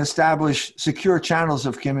way we can establish secure channels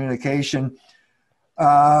of communication.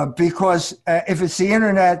 Because if it's the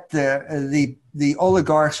internet, the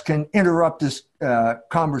oligarchs can interrupt this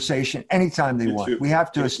conversation anytime they want. We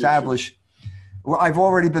have to establish. Well, I've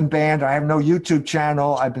already been banned. I have no YouTube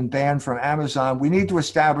channel. I've been banned from Amazon. We need to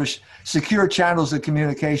establish secure channels of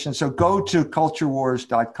communication. So go to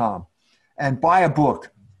culturewars.com and buy a book.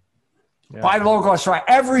 Yeah. Buy Logos Rising.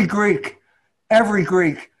 Every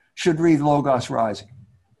Greek should read Logos Rising,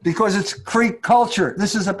 because it's Greek culture.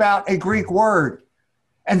 This is about a Greek word.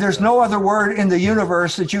 And there's no other word in the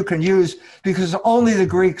universe that you can use, because only the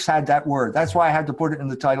Greeks had that word. That's why I had to put it in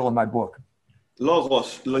the title of my book.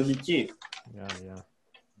 Logos, logiki. Yeah.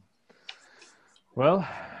 Well,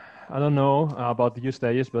 I don't know about you,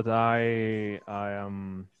 Stelios, but I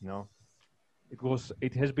am,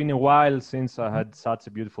 it has been a while since I had such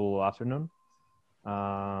a beautiful afternoon,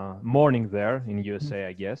 morning there in USA,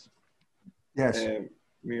 I guess. Yes.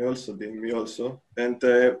 Me also. And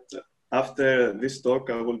after this talk,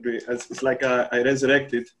 I will be, it's like I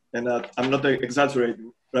resurrected, and I'm not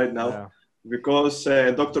exaggerating right now, because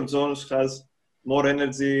Dr. Jones has more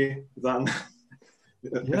energy than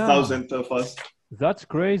 1,000 of us. That's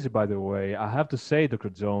crazy, by the way. I have to say, Dr.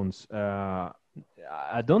 Jones,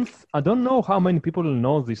 I don't know how many people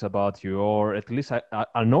know this about you, or at least I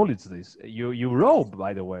acknowledge this. You row,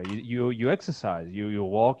 by the way. You exercise. You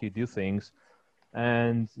walk. You do things,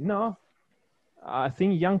 and I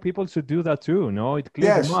think young people should do that too. No, it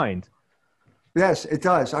clears the mind. Yes, it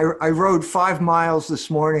does. I rode 5 miles this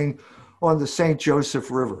morning on the St. Joseph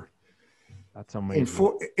River. That's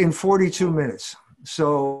amazing. In 42 minutes.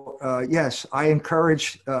 So yes, I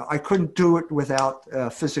encourage. I couldn't do it without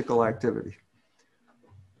physical activity.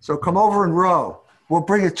 So come over and row. We'll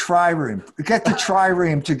bring a trireme. Get the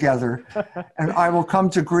trireme together, and I will come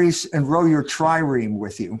to Greece and row your trireme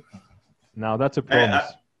with you. Now that's a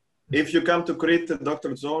promise. If you come to Crete,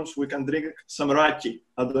 Dr. Jones, we can drink some raki.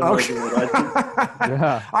 I don't know if you know raki.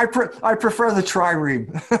 Yeah. I prefer the trireme.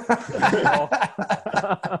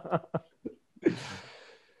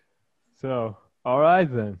 So, all right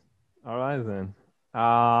then.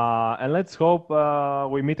 And let's hope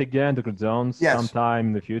we meet again, Dr. Jones, sometime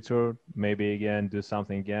in the future. Maybe again, do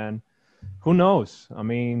something again. Who knows? I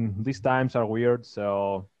mean, these times are weird,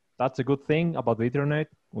 so that's a good thing about the internet.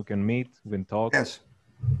 We can meet, we can talk. Yes.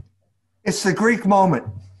 It's the Greek moment.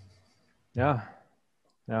 Yeah.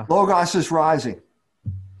 Logos is rising.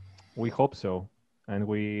 We hope so, and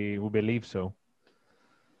we believe so.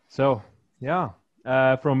 So, yeah.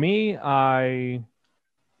 From me, I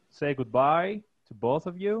say goodbye to both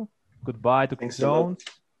of you. Goodbye to Jones.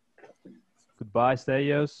 Goodbye,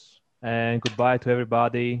 Stelios. And goodbye to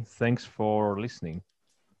everybody. Thanks for listening.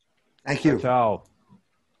 Thank you. Ciao.